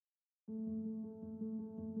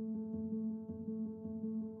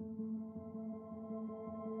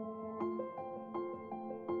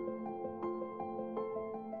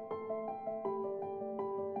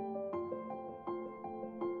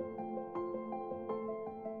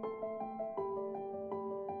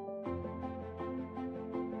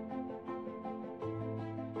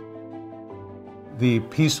The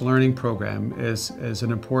Peace Learning Program is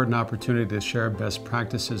an important opportunity to share best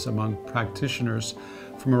practices among practitioners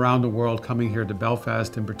from around the world coming here to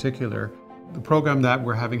Belfast in particular. The program that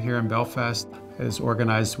we're having here in Belfast is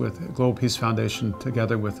organized with Global Peace Foundation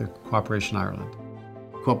together with the Cooperation Ireland.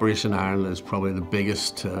 Cooperation Ireland is probably the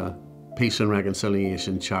biggest peace and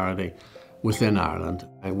reconciliation charity within Ireland,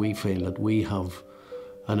 and we feel that we have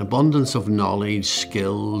an abundance of knowledge,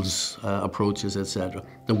 skills, approaches, etc.,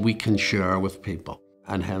 that we can share with people.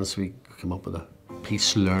 And hence we come up with a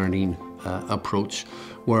peace learning approach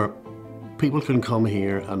where people can come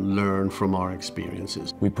here and learn from our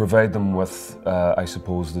experiences. We provide them with, I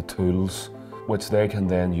suppose, the tools which they can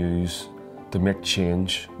then use to make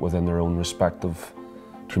change within their own respective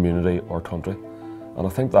community or country. And I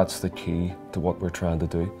think that's the key to what we're trying to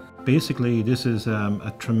do. Basically, this is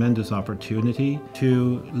a tremendous opportunity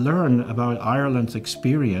to learn about Ireland's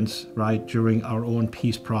experience, right, during our own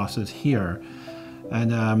peace process here.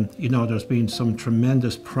 And, you know, there's been some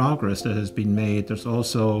tremendous progress that has been made. There's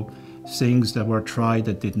also things that were tried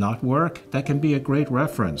that did not work. That can be a great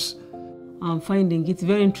reference. I'm finding it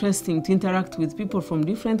very interesting to interact with people from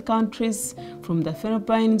different countries, from the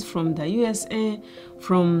Philippines, from the USA,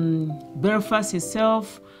 from Belfast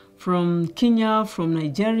itself, from Kenya, from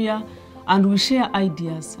Nigeria, and we share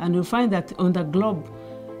ideas, and we find that on the globe,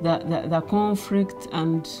 the conflict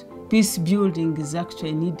and peace building is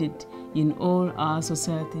actually needed in all our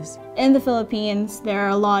societies. In the Philippines, there are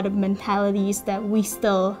a lot of mentalities that we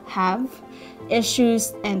still have,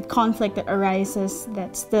 issues and conflict that arises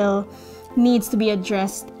that still needs to be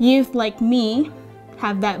addressed. Youth like me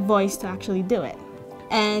have that voice to actually do it.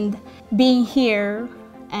 And being here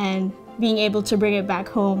and being able to bring it back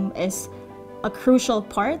home is a crucial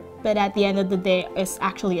part, but at the end of the day, it's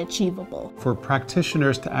actually achievable. For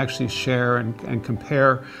practitioners to actually share and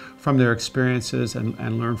compare from their experiences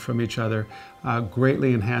and learn from each other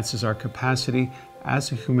greatly enhances our capacity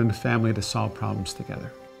as a human family to solve problems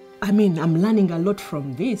together. I mean, I'm learning a lot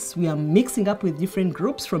from this. We are mixing up with different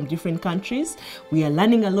groups from different countries. We are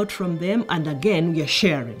learning a lot from them, and again, we are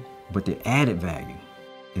sharing. But the added value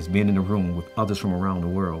is being in the room with others from around the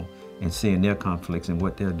world and seeing their conflicts and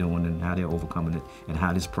what they're doing and how they're overcoming it and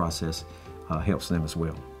how this process helps them as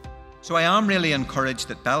well. So I am really encouraged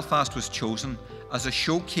that Belfast was chosen as a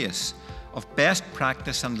showcase of best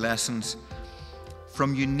practice and lessons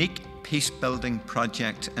from unique peace-building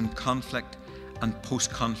projects in conflict and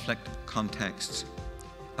post-conflict contexts.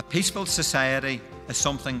 A peaceful society is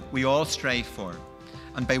something we all strive for,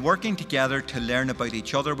 and by working together to learn about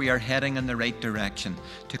each other, we are heading in the right direction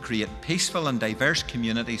to create peaceful and diverse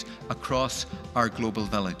communities across our global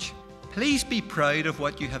village. Please be proud of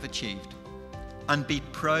what you have achieved, and be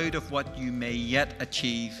proud of what you may yet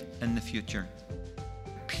achieve in the future.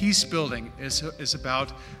 Peace building is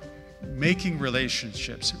about making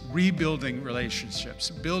relationships, rebuilding relationships,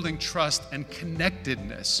 building trust and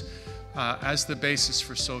connectedness as the basis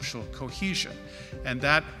for social cohesion. And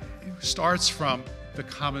that starts from the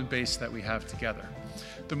common base that we have together.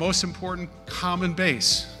 The most important common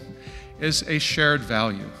base is a shared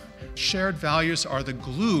value. Shared values are the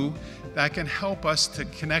glue that can help us to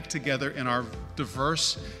connect together in our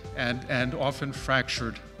diverse and often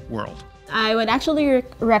fractured world. I would actually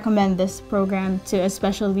recommend this program to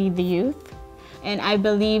especially the youth. And I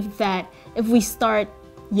believe that if we start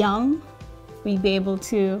young, we'd be able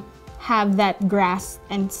to have that grasp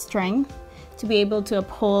and strength to be able to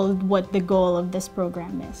uphold what the goal of this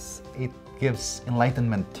program is. It gives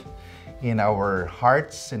enlightenment in our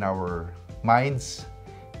hearts, in our minds.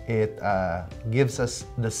 It gives us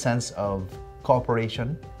the sense of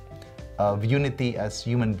cooperation, of unity as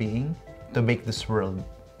human beings to make this world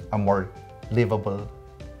a more livable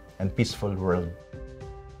and peaceful world.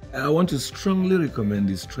 I want to strongly recommend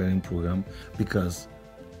this training program because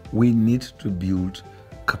we need to build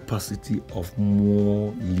capacity of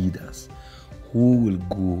more leaders who will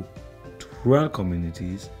go to our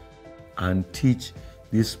communities and teach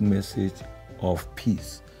this message of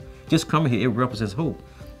peace. Just coming here, it represents hope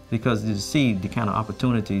because you see the kind of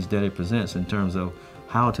opportunities that it presents in terms of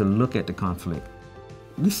how to look at the conflict.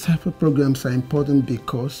 These type of programs are important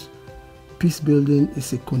because peace building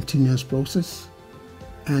is a continuous process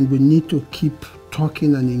and we need to keep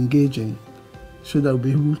talking and engaging so that we'll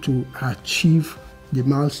be able to achieve the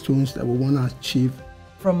milestones that we want to achieve.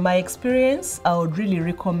 From my experience, I would really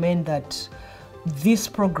recommend that this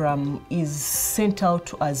program is sent out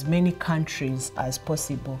to as many countries as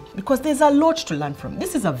possible because there's a lot to learn from.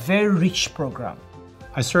 This is a very rich program.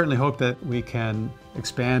 I certainly hope that we can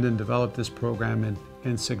expand and develop this program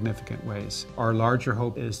in significant ways. Our larger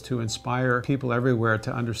hope is to inspire people everywhere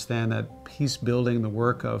to understand that peace building, the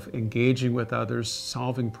work of engaging with others,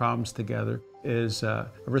 solving problems together, is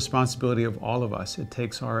a responsibility of all of us. It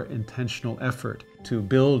takes our intentional effort to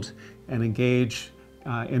build and engage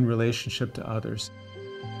in relationship to others.